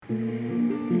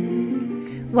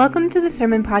Welcome to the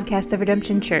Sermon Podcast of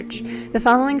Redemption Church. The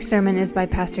following sermon is by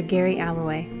Pastor Gary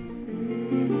Alloway.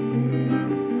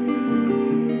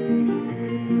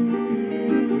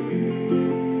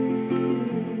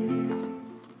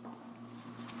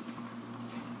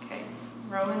 Okay,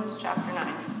 Romans chapter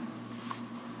 9.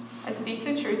 I speak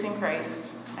the truth in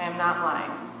Christ. I am not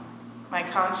lying. My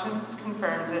conscience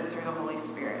confirms it through the Holy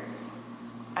Spirit.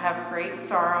 I have great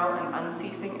sorrow and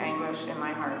unceasing anguish in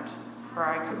my heart. For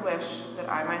I could wish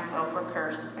that I myself were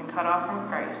cursed and cut off from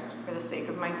Christ for the sake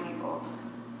of my people,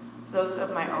 those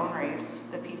of my own race,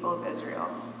 the people of Israel.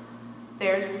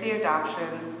 Theirs is the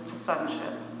adoption to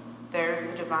sonship. Theirs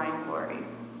the divine glory,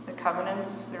 the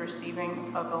covenants, the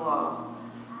receiving of the law,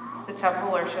 the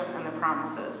temple worship, and the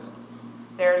promises.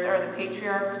 Theirs are the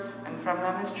patriarchs, and from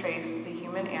them is traced the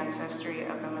human ancestry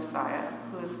of the Messiah,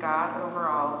 who is God over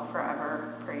all,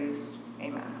 forever praised.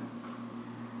 Amen.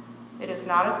 It is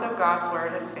not as though God's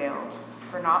word had failed,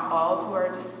 for not all who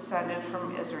are descended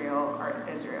from Israel are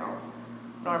Israel,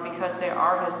 nor because they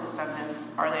are his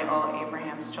descendants are they all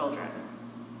Abraham's children.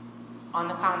 On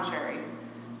the contrary,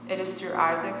 it is through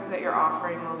Isaac that your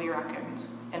offering will be reckoned.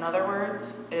 In other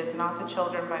words, it is not the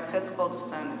children by physical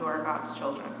descent who are God's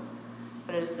children,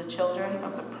 but it is the children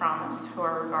of the promise who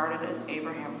are regarded as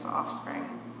Abraham's offspring.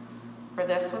 For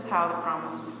this was how the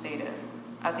promise was stated: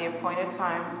 at the appointed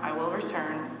time I will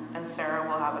return, and Sarah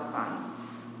will have a son.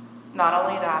 Not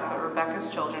only that, but Rebekah's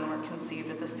children were conceived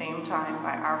at the same time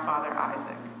by our father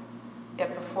Isaac.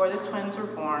 Yet before the twins were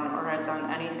born or had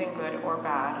done anything good or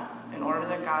bad, in order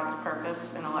that God's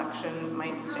purpose and election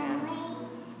might stand,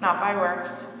 not by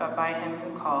works, but by him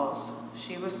who calls,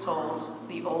 she was told,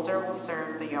 the older will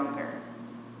serve the younger.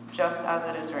 Just as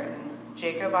it is written,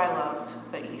 Jacob I loved,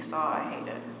 but Esau I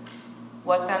hated.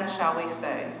 What then shall we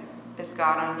say? Is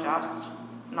God unjust?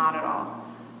 Not at all.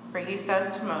 For he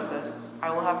says to Moses, I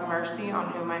will have mercy on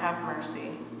whom I have mercy,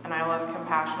 and I will have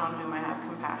compassion on whom I have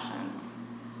compassion.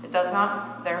 It does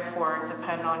not, therefore,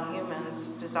 depend on humans'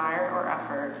 desire or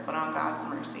effort, but on God's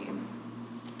mercy.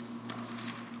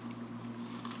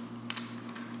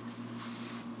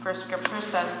 For Scripture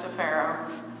says to Pharaoh,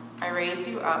 I raised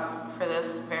you up for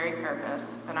this very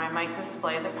purpose, that I might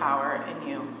display the power in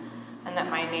you, and that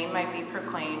my name might be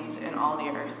proclaimed in all the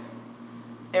earth.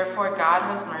 Therefore God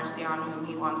has mercy on whom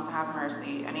he wants to have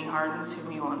mercy, and he hardens whom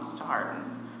he wants to harden.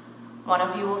 One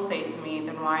of you will say to me,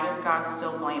 then why does God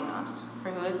still blame us?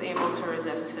 For who is able to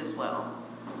resist his will?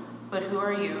 But who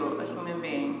are you, a human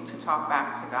being, to talk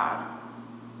back to God?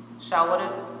 Shall what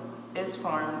it is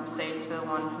formed say to the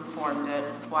one who formed it,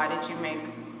 why did you make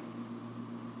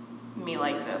me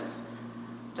like this?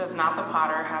 Does not the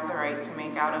potter have the right to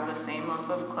make out of the same lump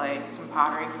of clay some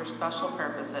pottery for special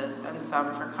purposes and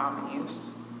some for common use?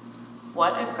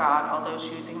 What if God, although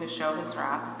choosing to show his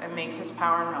wrath and make his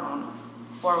power known,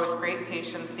 bore with great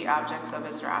patience the objects of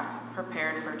his wrath,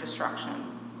 prepared for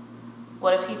destruction?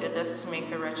 What if he did this to make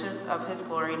the riches of his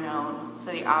glory known to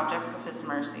the objects of his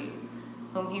mercy,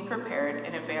 whom he prepared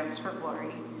in advance for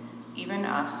glory, even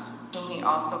us, whom he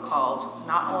also called,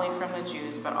 not only from the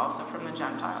Jews, but also from the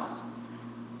Gentiles?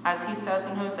 As he says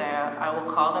in Hosea, I will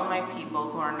call them my people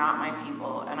who are not my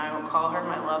people, and I will call her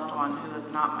my loved one who is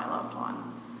not my loved one.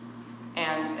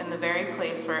 And in the very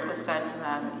place where it was said to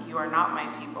them, you are not my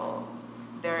people,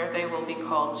 there they will be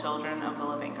called children of the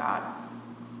living God.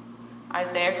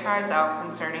 Isaiah cries out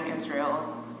concerning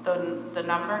Israel, though the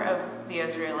number of the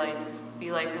Israelites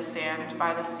be like the sand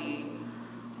by the sea,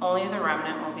 only the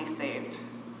remnant will be saved.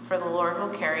 For the Lord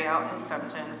will carry out his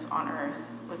sentence on earth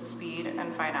with speed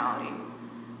and finality.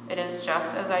 It is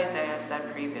just as Isaiah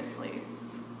said previously.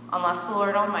 Unless the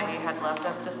Lord Almighty had left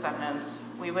us descendants,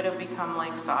 we would have become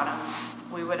like Sodom.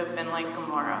 We would have been like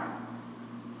Gomorrah.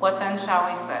 What then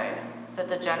shall we say? That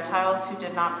the Gentiles who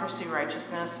did not pursue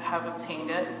righteousness have obtained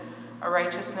it, a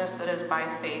righteousness that is by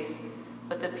faith,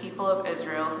 but the people of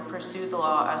Israel who pursue the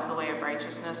law as the way of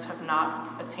righteousness have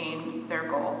not attained their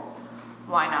goal.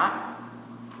 Why not?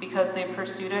 Because they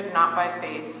pursued it not by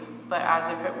faith, but as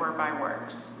if it were by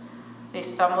works. They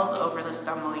stumbled over the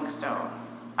stumbling stone,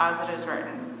 as it is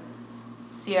written,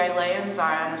 see, I lay in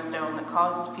Zion a stone that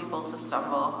causes people to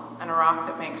stumble, and a rock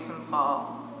that makes them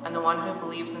fall, and the one who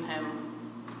believes in him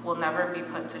will never be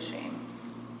put to shame.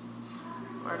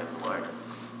 Word of the Lord.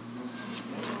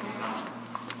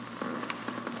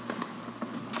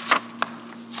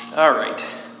 All right.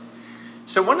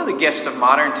 So one of the gifts of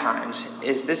modern times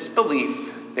is this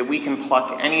belief that we can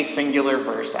pluck any singular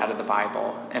verse out of the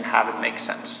Bible and have it make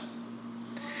sense.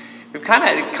 We've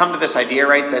kind of come to this idea,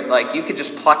 right, that like you could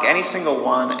just pluck any single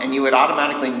one and you would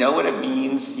automatically know what it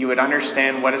means. You would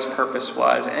understand what its purpose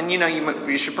was. And,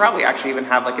 you should probably actually even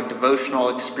have like a devotional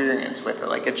experience with it.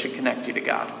 Like it should connect you to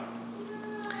God.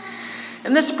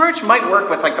 And this approach might work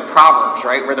with like the Proverbs,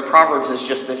 right, where the Proverbs is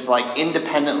just this like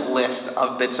independent list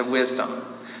of bits of wisdom.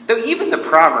 Though even the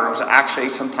Proverbs actually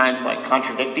sometimes like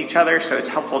contradict each other, so it's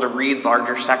helpful to read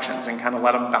larger sections and kind of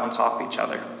let them bounce off each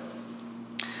other.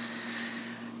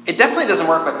 It definitely doesn't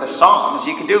work with the Psalms.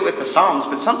 You can do it with the Psalms,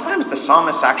 but sometimes the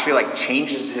psalmist actually like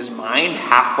changes his mind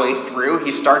halfway through.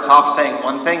 He starts off saying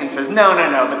one thing and says, no,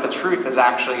 but the truth is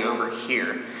actually over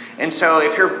here. And so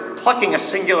if you're plucking a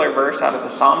singular verse out of the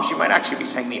Psalms, you might actually be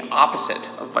saying the opposite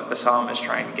of what the psalm is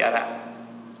trying to get at.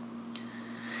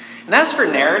 And as for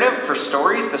narrative, for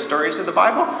stories, the stories of the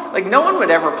Bible, like no one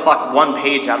would ever pluck one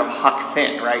page out of Huck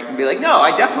Finn, right? And be like, no,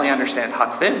 I definitely understand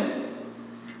Huck Finn.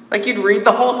 Like you'd read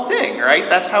the whole thing, right?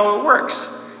 That's how it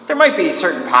works. There might be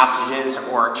certain passages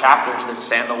or chapters that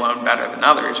stand alone better than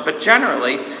others, but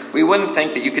generally, we wouldn't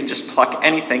think that you could just pluck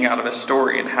anything out of a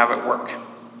story and have it work.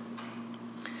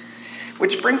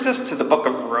 Which brings us to the book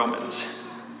of Romans.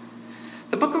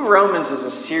 The book of Romans is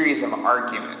a series of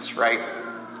arguments, right?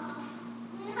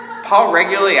 Paul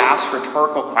regularly asks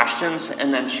rhetorical questions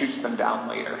and then shoots them down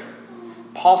later.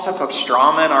 Paul sets up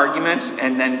straw man arguments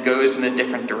and then goes in a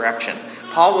different direction.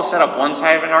 Paul will set up one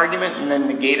side of an argument and then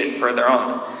negate it further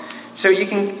on. So you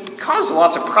can cause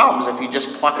lots of problems if you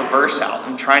just pluck a verse out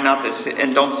and try not to see,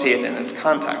 and don't see it in its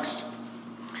context.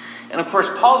 And of course,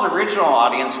 Paul's original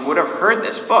audience would have heard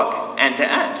this book end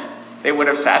to end. They would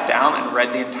have sat down and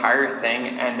read the entire thing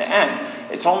end to end.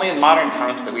 It's only in modern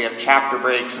times that we have chapter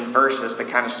breaks and verses that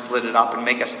kind of split it up and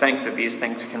make us think that these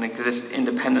things can exist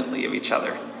independently of each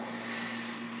other.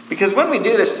 Because when we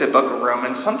do this to the book of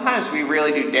Romans, sometimes we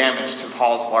really do damage to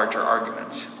Paul's larger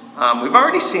arguments. We've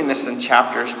already seen this in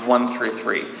chapters 1 through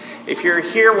 3. If you're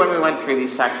here when we went through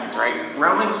these sections, right,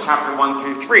 Romans chapter 1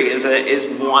 through 3 is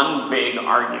one big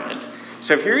argument.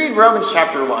 So if you read Romans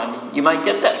chapter 1, you might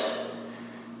get this.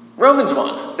 Romans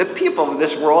 1, the people of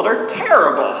this world are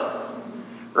terrible.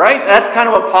 Right? That's kind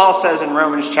of what Paul says in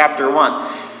Romans chapter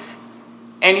 1.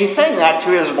 And he's saying that to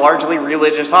his largely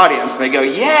religious audience. They go,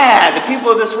 yeah, the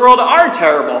people of this world are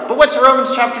terrible. But what's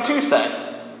Romans chapter 2 say?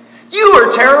 You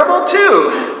are terrible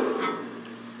too.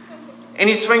 And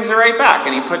he swings it right back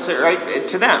and he puts it right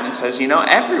to them and says,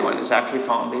 everyone is actually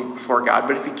fallen before God.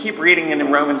 But if you keep reading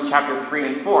in Romans chapter 3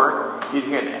 and 4, you'd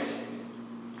hear this.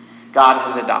 God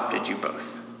has adopted you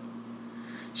both.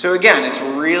 So again, it's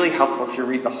really helpful if you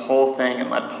read the whole thing and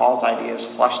let Paul's ideas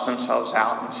flesh themselves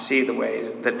out and see the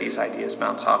ways that these ideas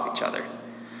bounce off each other.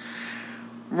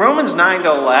 Romans 9 to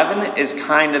 11 is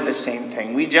kind of the same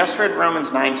thing. We just read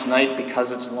Romans 9 tonight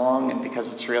because it's long and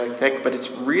because it's really thick, but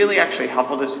it's really actually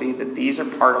helpful to see that these are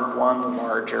part of one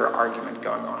larger argument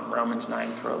going on, Romans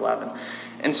 9 through 11.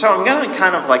 And so I'm going to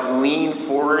kind of like lean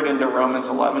forward into Romans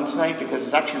 11 tonight because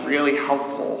it's actually really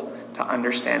helpful to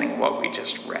understanding what we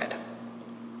just read.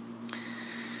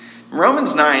 In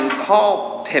Romans 9,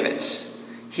 Paul pivots.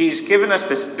 He's given us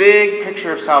this big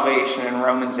picture of salvation in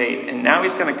Romans 8, and now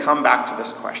he's going to come back to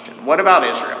this question. What about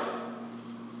Israel?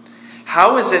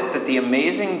 How is it that the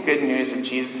amazing good news of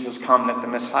Jesus has come, that the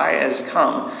Messiah has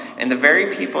come, and the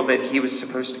very people that he was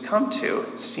supposed to come to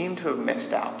seem to have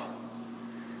missed out?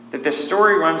 That this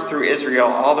story runs through Israel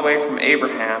all the way from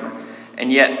Abraham,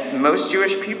 and yet most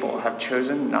Jewish people have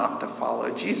chosen not to follow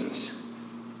Jesus.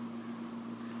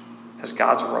 Has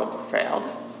God's world failed?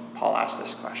 Paul asked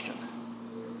this question.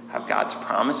 Have God's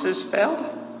promises failed?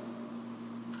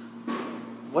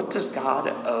 What does God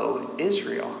owe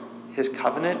Israel, his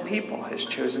covenant people, his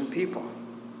chosen people?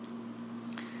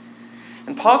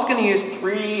 And Paul's going to use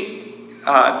three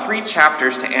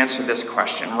chapters to answer this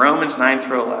question, Romans 9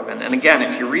 through 11. And again,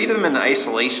 if you read them in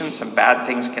isolation, some bad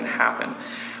things can happen.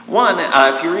 One,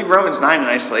 if you read Romans 9 in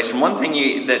isolation, one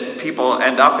thing that people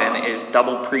end up in is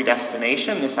double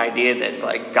predestination, this idea that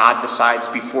like God decides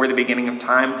before the beginning of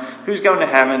time who's going to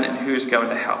heaven and who's going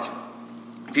to hell.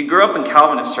 If you grew up in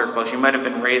Calvinist circles, you might have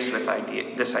been raised with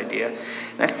this idea.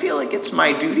 And I feel like it's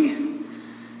my duty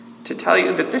to tell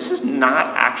you that this has not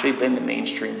actually been the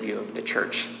mainstream view of the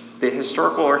church. The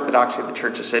historical orthodoxy of the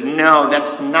church has said, no,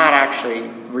 that's not actually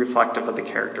reflective of the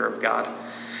character of God.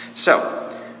 So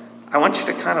I want you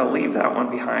to kind of leave that one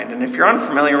behind. And if you're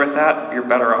unfamiliar with that, you're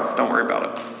better off. Don't worry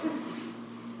about it.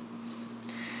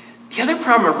 The other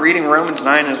problem of reading Romans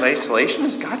 9 in isolation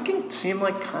is God can seem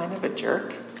like kind of a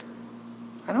jerk.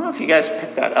 I don't know if you guys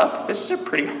picked that up. This is a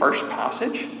pretty harsh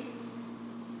passage.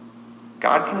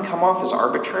 God can come off as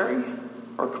arbitrary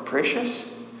or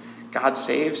capricious. God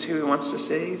saves who he wants to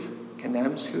save.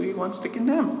 condemns who he wants to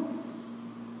condemn.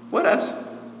 Whatevs.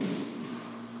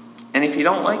 And if you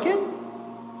don't like it,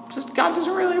 just God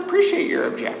doesn't really appreciate your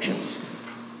objections.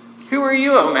 Who are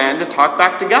you, O man, to talk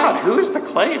back to God? Who is the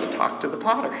clay to talk to the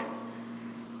potter?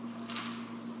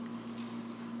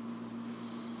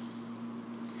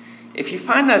 If you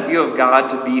find that view of God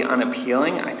to be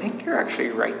unappealing, I think you're actually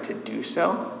right to do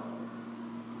so,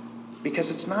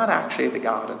 because it's not actually the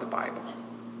God of the Bible.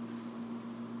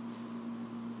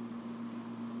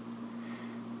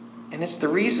 And it's the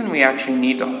reason we actually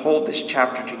need to hold this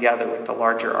chapter together with the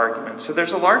larger argument. So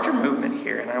there's a larger movement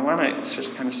here, and I want to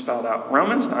just kind of spell it out.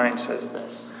 Romans 9 says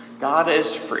this: God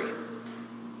is free.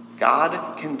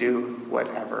 God can do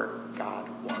whatever God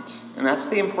wants. And that's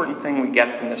the important thing we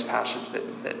get from this passage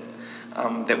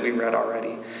that we read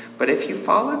already. But if you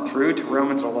follow through to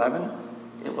Romans 11,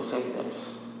 it will say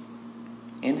this: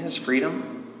 in his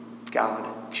freedom,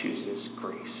 God chooses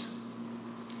grace.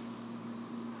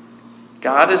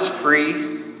 God is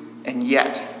free, and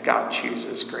yet God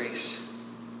chooses grace.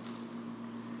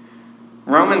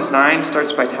 Romans 9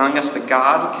 starts by telling us that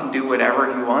God can do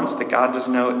whatever he wants, that God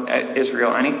doesn't owe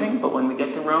Israel anything. But when we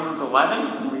get to Romans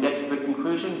 11, when we get to the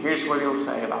conclusion, here's what he'll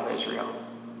say about Israel.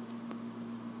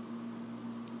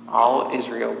 All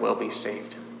Israel will be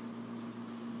saved.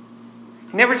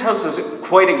 He never tells us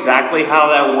quite exactly how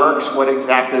that works, what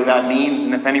exactly that means,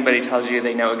 and if anybody tells you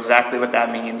they know exactly what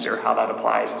that means or how that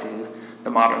applies to the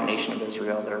modern nation of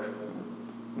Israel, they're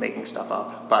making stuff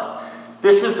up. But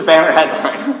this is the banner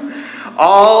headline.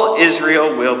 All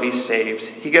Israel will be saved.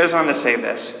 He goes on to say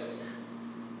this,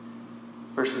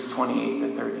 verses 28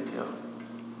 to 32.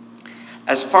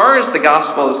 As far as the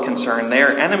gospel is concerned, they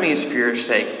are enemies for your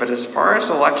sake, but as far as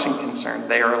election concerned,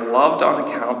 they are loved on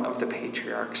account of the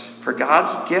patriarchs. For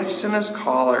God's gifts and his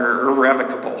call are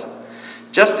irrevocable.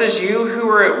 Just as you who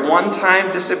were at one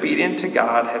time disobedient to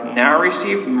God have now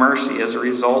received mercy as a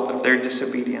result of their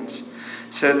disobedience,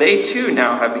 so they too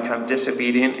now have become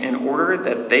disobedient in order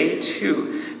that they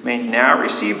too may now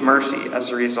receive mercy as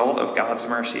a result of God's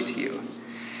mercy to you.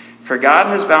 For God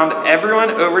has bound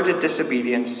everyone over to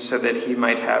disobedience so that he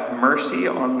might have mercy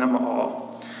on them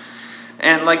all.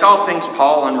 And like all things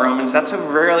Paul in Romans, that's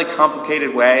a really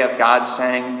complicated way of God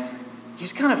saying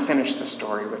he's going to finish the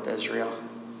story with Israel.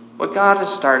 What God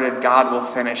has started, God will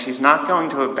finish. He's not going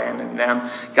to abandon them.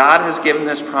 God has given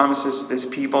this promises to this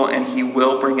people, and he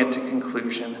will bring it to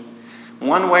conclusion.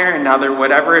 One way or another,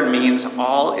 whatever it means,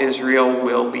 all Israel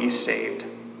will be saved.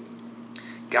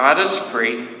 God is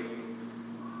free,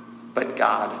 but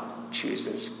God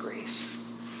chooses grace.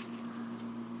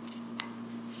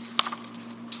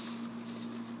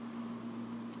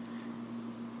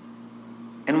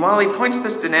 And while he points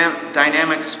this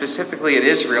dynamic specifically at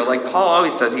Israel, like Paul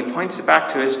always does, he points it back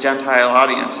to his Gentile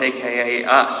audience, aka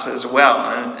us as well,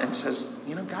 and says,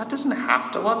 God doesn't have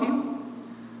to love you.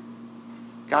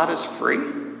 God is free.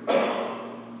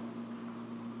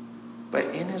 But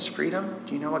in his freedom,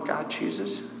 do you know what God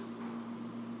chooses?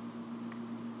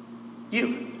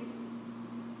 You.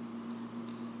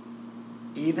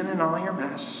 Even in all your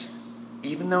mess,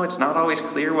 even though it's not always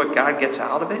clear what God gets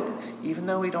out of it, even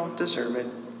though we don't deserve it,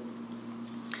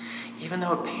 even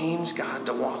though it pains God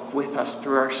to walk with us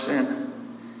through our sin,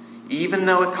 even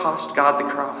though it cost God the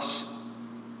cross,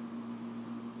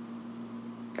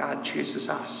 God chooses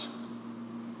us.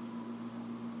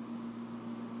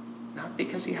 Not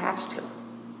because he has to,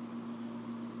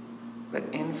 but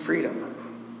in freedom,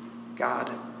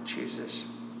 God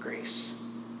chooses grace.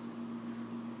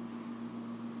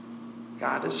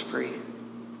 God is free,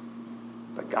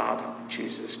 but God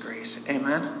chooses grace.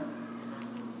 Amen?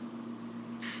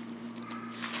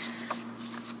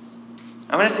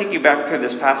 I'm going to take you back through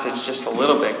this passage just a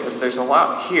little bit because there's a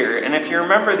lot here. And if you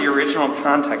remember the original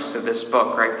context of this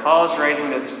book, right? Paul is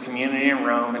writing to this community in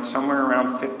Rome. It's somewhere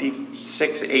around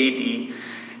 56 AD.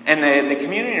 And the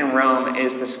community in Rome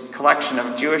is this collection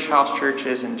of Jewish house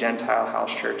churches and Gentile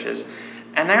house churches.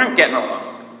 And they aren't getting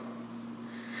along.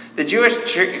 The Jewish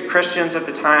Christians at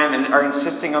the time are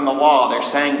insisting on the law. They're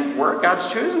saying, we're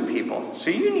God's chosen people, so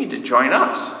you need to join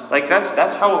us. Like,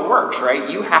 that's how it works, right?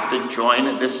 You have to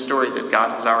join this story that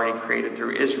God has already created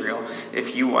through Israel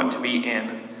if you want to be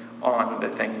in on the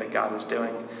thing that God is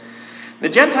doing. The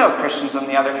Gentile Christians, on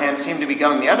the other hand, seem to be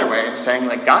going the other way and saying,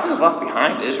 like, God has left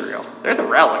behind Israel. They're the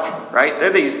relic, right? They're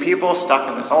these people stuck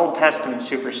in this Old Testament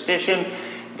superstition.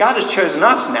 God has chosen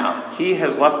us now. He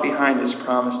has left behind his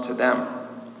promise to them.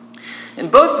 And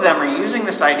both of them are using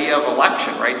this idea of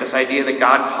election, right? This idea that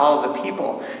God calls a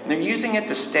people. And they're using it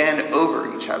to stand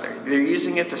over each other. They're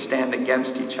using it to stand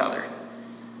against each other.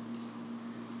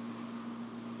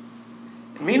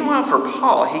 Meanwhile, for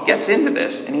Paul, he gets into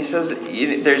this, and he says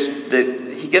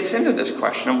he gets into this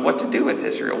question of what to do with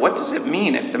Israel. What does it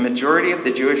mean if the majority of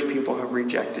the Jewish people have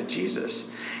rejected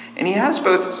Jesus? And he has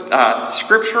both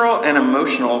scriptural and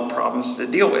emotional problems to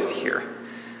deal with here.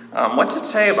 What's it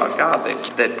say about God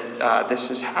that this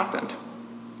has happened?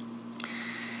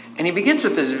 And he begins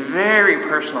with this very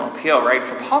personal appeal, right?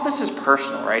 For Paul, this is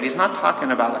personal, right? He's not talking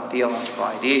about a theological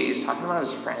idea. He's talking about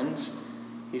his friends.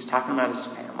 He's talking about his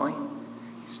family.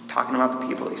 He's talking about the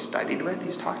people he studied with.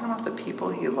 He's talking about the people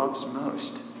he loves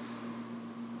most.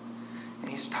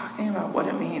 And he's talking about what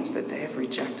it means that they have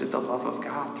rejected the love of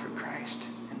God through Christ.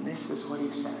 And this is what he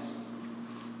says.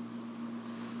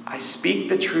 I speak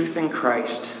the truth in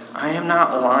Christ. I am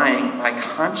not lying. My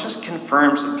conscience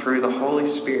confirms it through the Holy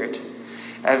Spirit.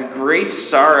 I have great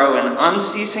sorrow and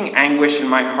unceasing anguish in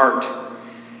my heart.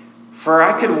 For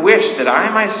I could wish that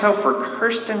I myself were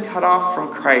cursed and cut off from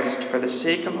Christ for the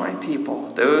sake of my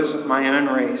people, those of my own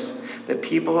race, the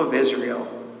people of Israel.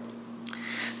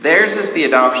 Theirs is the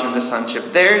adoption to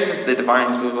sonship. Theirs is the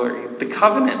divine glory, the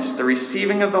covenants, the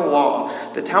receiving of the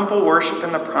law, the temple worship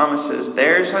and the promises.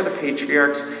 Theirs are the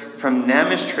patriarchs. From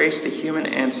them is traced the human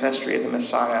ancestry of the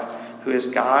Messiah, who is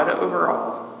God over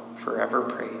all, forever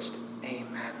praised.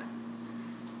 Amen.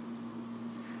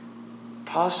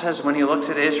 Paul says when he looks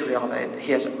at Israel that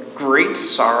he has great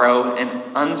sorrow and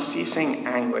unceasing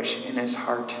anguish in his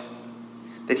heart.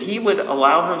 That he would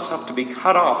allow himself to be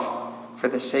cut off for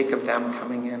the sake of them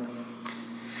coming in.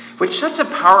 Which sets a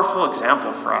powerful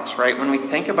example for us, right? When we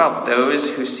think about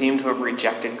those who seem to have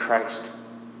rejected Christ.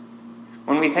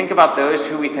 When we think about those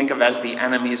who we think of as the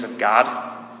enemies of God,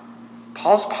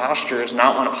 Paul's posture is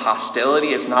not one of hostility,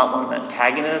 it's not one of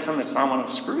antagonism, it's not one of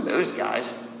screw those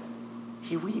guys.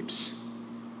 He weeps.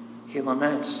 He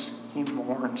laments. He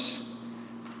mourns.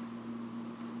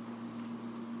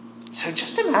 So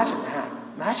just imagine that.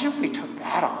 Imagine if we took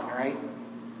that on, right?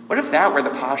 What if that were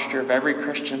the posture of every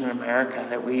Christian in America,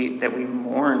 that we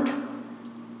mourned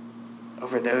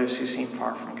over those who seem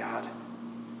far from God,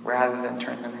 rather than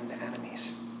turn them into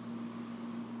enemies?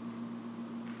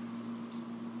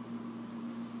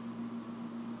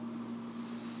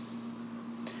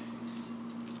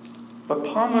 But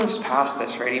Paul moves past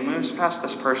this, right? He moves past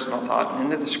this personal thought and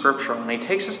into the scriptural, and he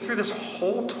takes us through this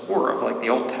whole tour of the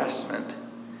Old Testament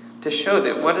to show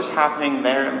that what is happening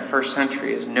there in the first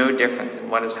century is no different than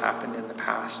what has happened in the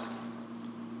past.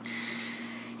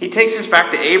 He takes us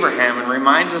back to Abraham and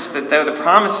reminds us that though the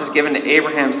promise is given to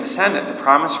Abraham's descendant, the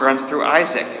promise runs through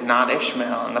Isaac and not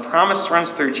Ishmael, and the promise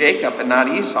runs through Jacob and not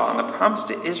Esau, and the promise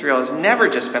to Israel has never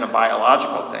just been a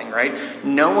biological thing, right?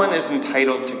 No one is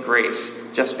entitled to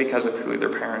grace just because of who their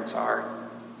parents are.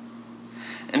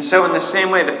 And so in the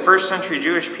same way, the first century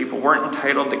Jewish people weren't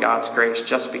entitled to God's grace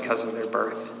just because of their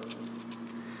birth.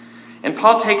 And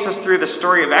Paul takes us through the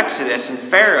story of Exodus and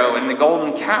Pharaoh and the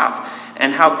golden calf,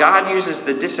 and how God uses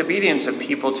the disobedience of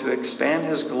people to expand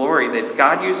his glory, that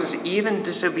God uses even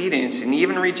disobedience and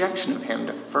even rejection of him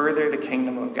to further the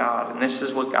kingdom of God. And this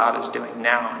is what God is doing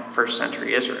now in first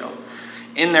century Israel.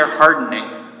 In their hardening,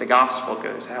 the gospel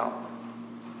goes out.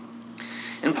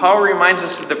 And Paul reminds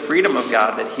us of the freedom of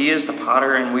God, that he is the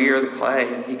potter and we are the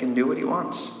clay, and he can do what he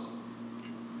wants.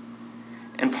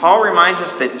 And Paul reminds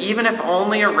us that even if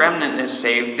only a remnant is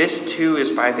saved, this too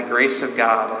is by the grace of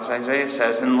God. As Isaiah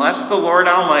says, unless the Lord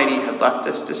Almighty had left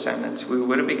us descendants, we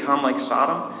would have become like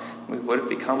Sodom, we would have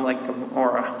become like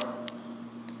Gomorrah.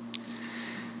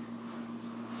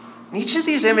 Each of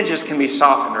these images can be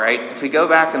softened, right? If we go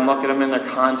back and look at them in their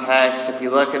context, if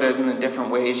you look at it in different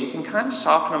ways, you can kind of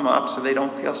soften them up so they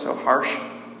don't feel so harsh.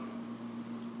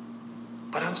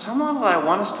 But on some level, I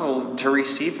want us to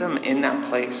receive them in that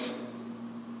place.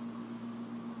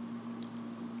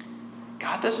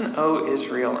 God doesn't owe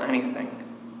Israel anything.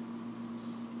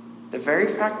 The very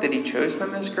fact that he chose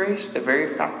them is grace. The very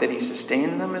fact that he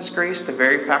sustained them is grace. The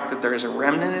very fact that there is a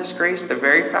remnant is grace. The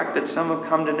very fact that some have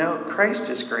come to know Christ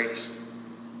is grace.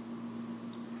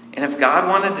 And if God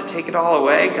wanted to take it all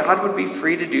away, God would be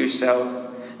free to do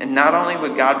so. And not only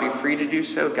would God be free to do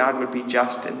so, God would be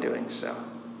just in doing so.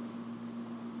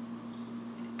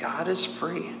 God is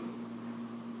free.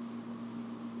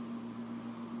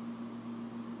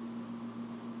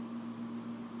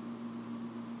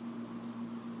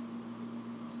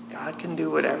 God can do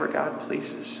whatever God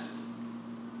pleases.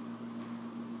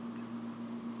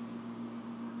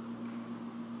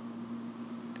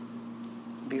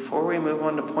 Before we move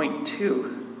on to point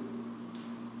 2,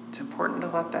 it's important to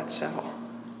let that settle.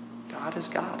 God is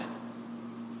God.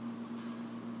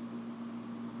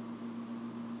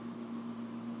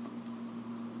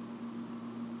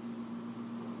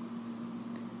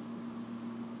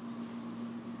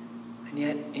 And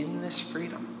yet, in this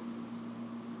freedom,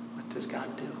 what does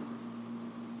God do?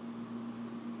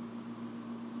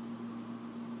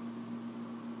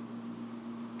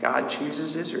 God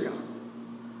chooses Israel.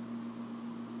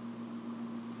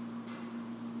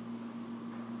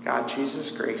 God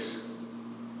chooses grace.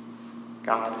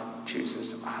 God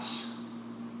chooses us.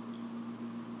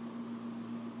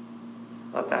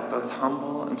 Let that both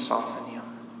humble and soften you.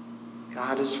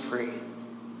 God is free.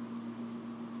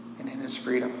 And in his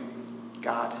freedom,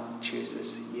 God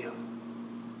chooses you.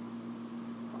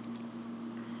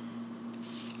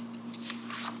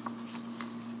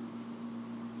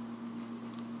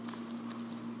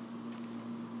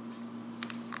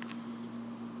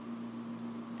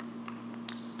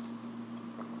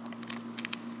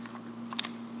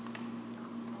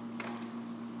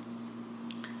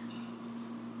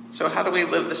 So how do we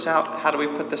live this out? How do we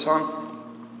put this on?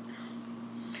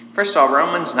 First of all,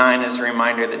 Romans 9 is a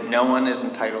reminder that no one is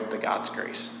entitled to God's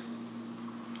grace.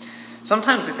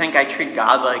 Sometimes I think I treat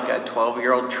God like a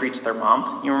 12-year-old treats their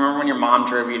mom. You remember when your mom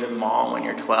drove you to the mall when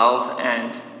you're 12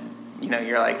 and,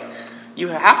 you're like, you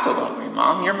have to love me,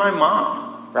 Mom. You're my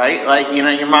mom, right? Like,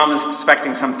 your mom is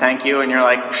expecting some thank you and you're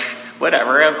like,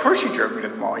 whatever. Of course you drove me to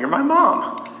the mall. You're my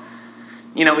mom.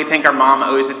 We think our mom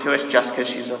owes it to us just because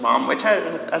she's our mom, which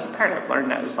as a parent I've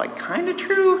learned that is kind of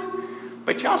true,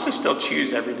 but you also still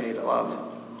choose every day to love.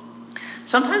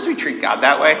 Sometimes we treat God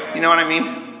that way, you know what I mean?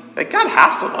 Like God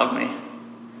has to love me.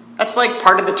 That's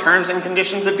part of the terms and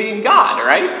conditions of being God,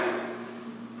 right?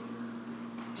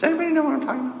 Does anybody know what I'm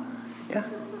talking about? Yeah?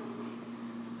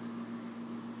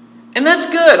 And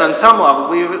that's good on some level.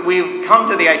 We've come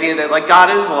to the idea that God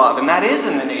is love, and that is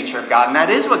in the nature of God, and that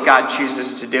is what God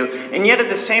chooses to do. And yet at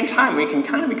the same time, we can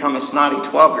kind of become a snotty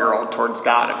 12-year-old towards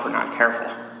God if we're not careful.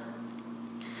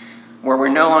 Where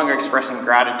we're no longer expressing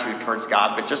gratitude towards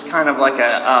God, but just kind of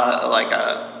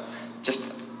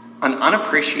just an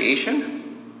unappreciation,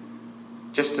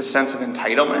 just a sense of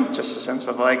entitlement, just a sense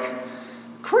of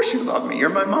of course you love me, you're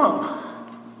my mom.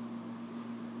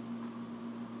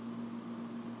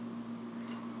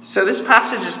 So this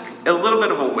passage is a little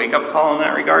bit of a wake-up call in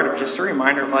that regard, of just a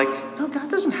reminder of no, God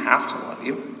doesn't have to love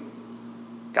you.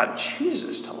 God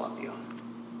chooses to love you.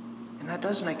 And that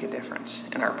does make a difference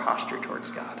in our posture towards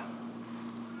God.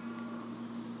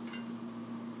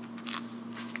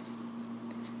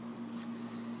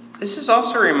 This is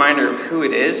also a reminder of who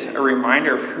it is,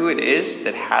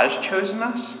 that has chosen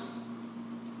us.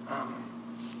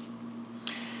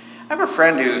 I have a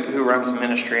friend who runs a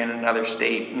ministry in another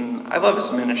state, and I love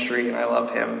his ministry, and I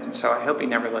love him, and so I hope he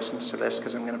never listens to this,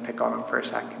 because I'm going to pick on him for a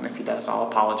second, and if he does, I'll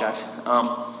apologize.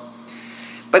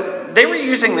 But they were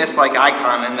using this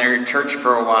icon in their church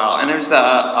for a while, and there's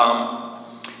a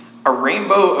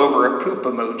rainbow over a poop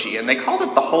emoji, and they called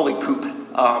it the holy poop.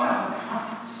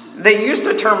 They used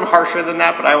a term harsher than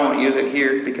that, but I won't use it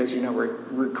here, because, we're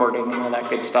recording and all that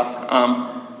good stuff.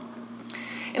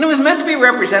 And it was meant to be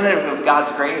representative of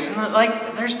God's grace. And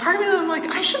there's part of me that I'm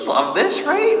I should love this,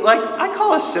 right? I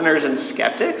call us sinners and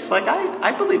skeptics.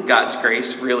 I believe God's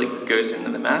grace really goes into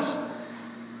the mess.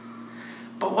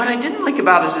 But what I didn't like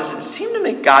about it is it seemed to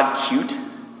make God cute.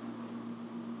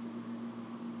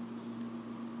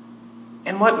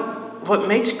 And what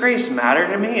makes grace matter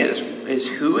to me is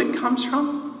who it comes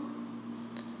from.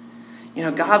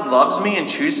 God loves me and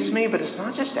chooses me, but it's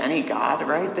not just any God,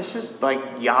 right? This is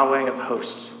Yahweh of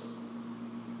hosts.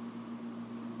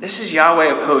 This is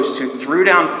Yahweh of hosts who threw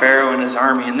down Pharaoh and his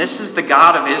army. And this is the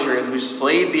God of Israel who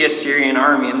slayed the Assyrian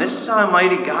army. And this is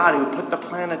Almighty God who put the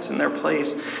planets in their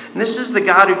place. And this is the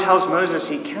God who tells Moses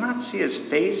he cannot see his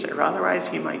face or otherwise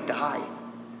he might die.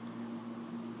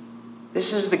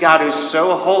 This is the God who's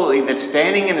so holy that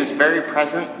standing in his very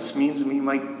presence means we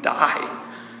might die.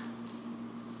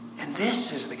 And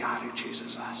this is the God who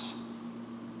chooses us.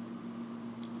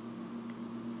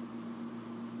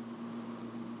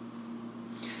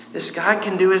 This God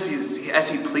can do as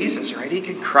he pleases, right? He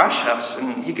could crush us,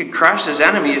 and he could crush his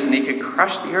enemies, and he could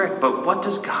crush the earth. But what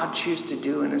does God choose to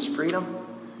do in his freedom?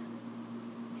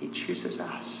 He chooses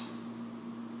us.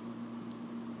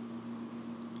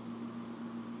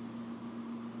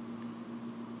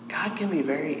 God can be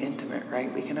very intimate,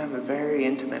 right? We can have a very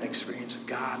intimate experience of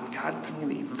God. And God can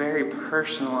be very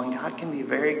personal, and God can be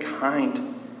very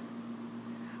kind.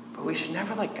 But we should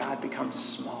never let God become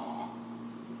small.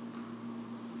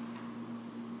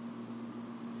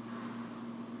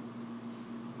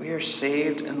 We are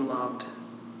saved and loved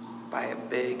by a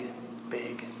big,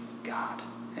 big God.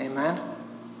 Amen?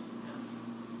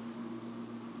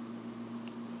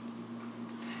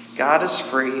 God is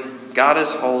free. God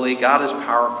is holy. God is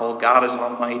powerful. God is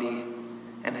almighty.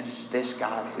 And it is this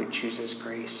God who chooses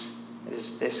grace It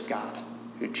is this God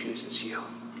who chooses you.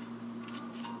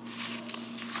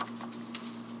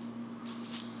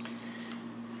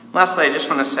 Lastly, I just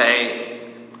want to say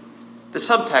the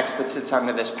subtext that sits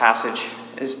under this passage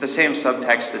is the same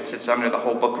subtext that sits under the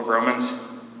whole book of Romans.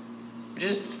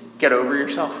 Just get over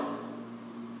yourself.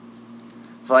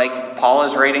 Like Paul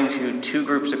is writing to two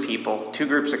groups of people, two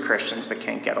groups of Christians that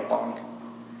can't get along.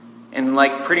 And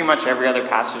like pretty much every other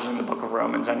passage in the book of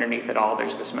Romans, underneath it all,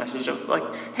 there's this message of like,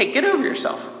 hey, get over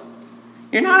yourself.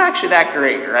 You're not actually that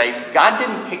great, right? God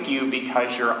didn't pick you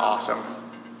because you're awesome.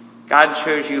 God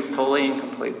chose you fully and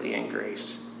completely in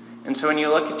grace. And so when you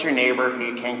look at your neighbor who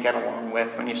you can't get along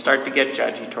with, when you start to get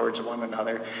judgy towards one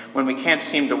another, when we can't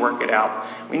seem to work it out,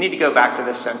 we need to go back to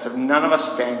this sense of none of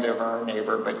us stands over our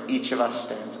neighbor, but each of us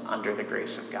stands under the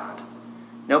grace of God.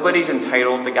 Nobody's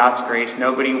entitled to God's grace.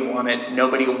 Nobody won it.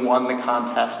 Nobody won the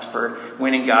contest for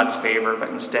winning God's favor, but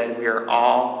instead we are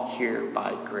all here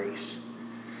by grace.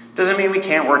 Doesn't mean we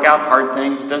can't work out hard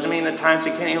things. It doesn't mean at times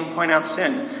we can't even point out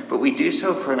sin, but we do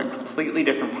so from a completely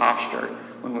different posture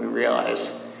when we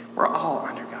realize we're all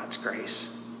under God's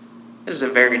grace. This is a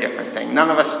very different thing. None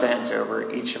of us stands over.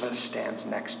 Each of us stands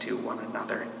next to one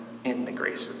another in the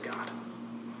grace of God.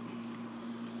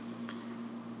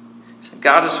 So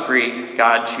God is free.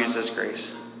 God chooses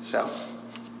grace. So,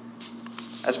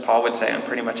 as Paul would say on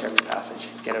pretty much every passage,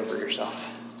 get over yourself.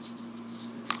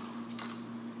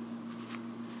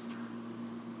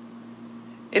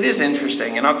 It is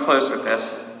interesting, and I'll close with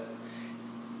this.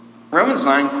 Romans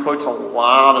 9 quotes a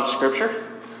lot of scripture.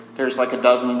 There's like a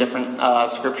dozen different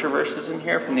scripture verses in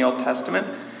here from the Old Testament.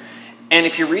 And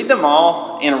if you read them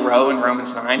all in a row in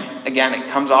Romans 9, again, it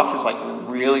comes off as like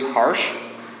really harsh.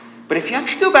 But if you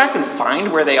actually go back and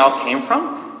find where they all came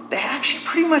from, they actually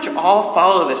pretty much all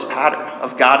follow this pattern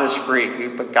of God is free,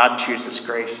 but God chooses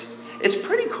grace. It's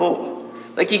pretty cool.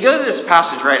 Like you go to this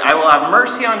passage, right? I will have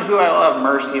mercy on who I will have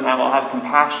mercy, and I will have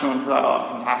compassion on who I will have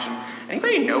compassion.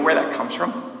 Anybody know where that comes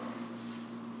from?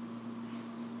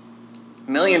 $1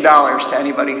 million to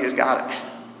anybody who's got it.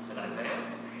 Is it Isaiah?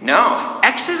 No.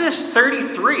 Exodus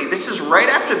 33. This is right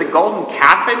after the golden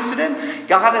calf incident.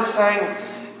 God is saying,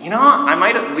 you know, I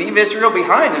might leave Israel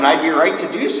behind, and I'd be right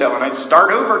to do so, and I'd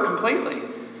start over completely.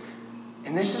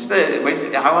 And this is I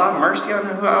will have mercy on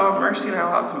who I will have mercy, and I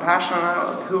will have compassion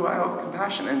on who I will have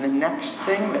compassion. And the next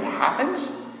thing that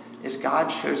happens is God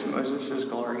shows Moses his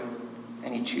glory,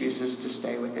 and he chooses to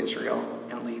stay with Israel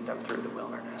and lead them through the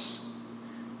wilderness.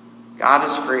 God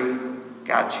is free.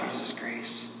 God chooses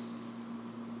grace.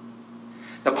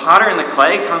 The potter and the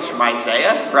clay comes from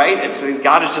Isaiah, right?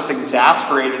 God is just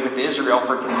exasperated with Israel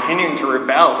for continuing to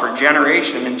rebel for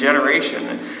generation and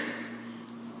generation.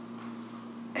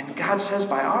 And God says,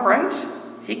 by all rights,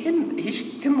 he can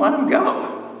let them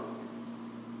go.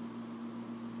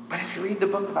 But if you read the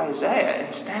book of Isaiah,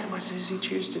 instead, what does he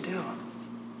choose to do?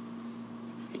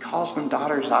 He calls them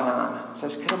daughters Zion.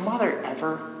 Says, could a mother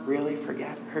ever really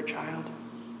forget her child?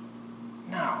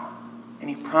 No. And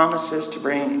he promises to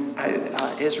bring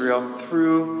Israel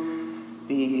through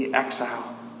the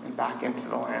exile and back into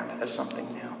the land as something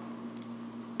new.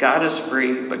 God is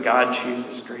free, but God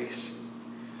chooses grace.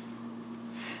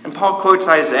 And Paul quotes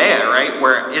Isaiah, right,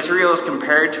 where Israel is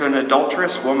compared to an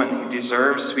adulterous woman who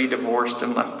deserves to be divorced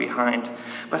and left behind.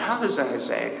 But how does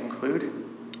Isaiah conclude?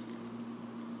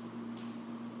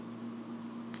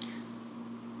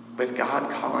 With God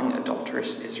calling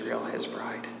adulterous Israel his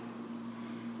bride.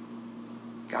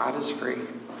 God is free,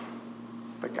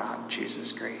 but God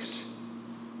chooses grace.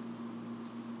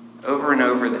 Over and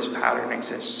over, this pattern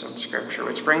exists in Scripture,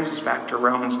 which brings us back to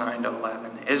Romans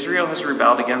 9-11. Israel has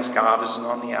rebelled against God as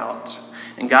on the outs,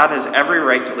 and God has every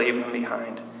right to leave them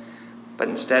behind. But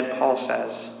instead, Paul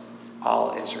says,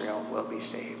 all Israel will be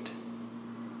saved.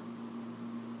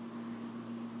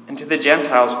 And to the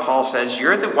Gentiles, Paul says,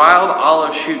 you're the wild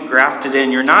olive shoot grafted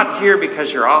in. You're not here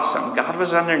because you're awesome. God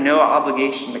was under no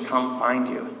obligation to come find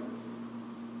you.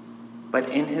 But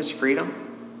in his freedom,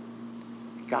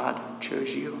 God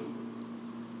chose you.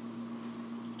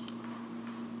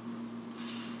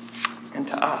 And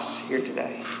to us here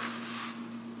today,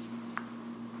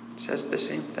 it says the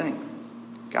same thing.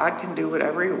 God can do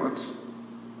whatever he wants.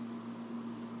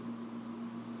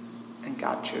 And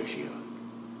God chose you.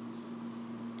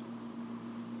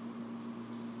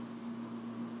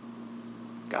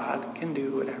 God can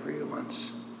do whatever he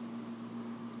wants.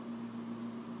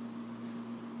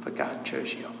 But God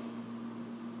chose you.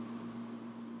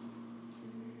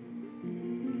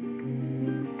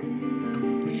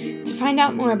 To find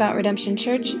out more about Redemption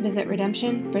Church, visit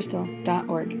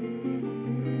redemptionbristol.org.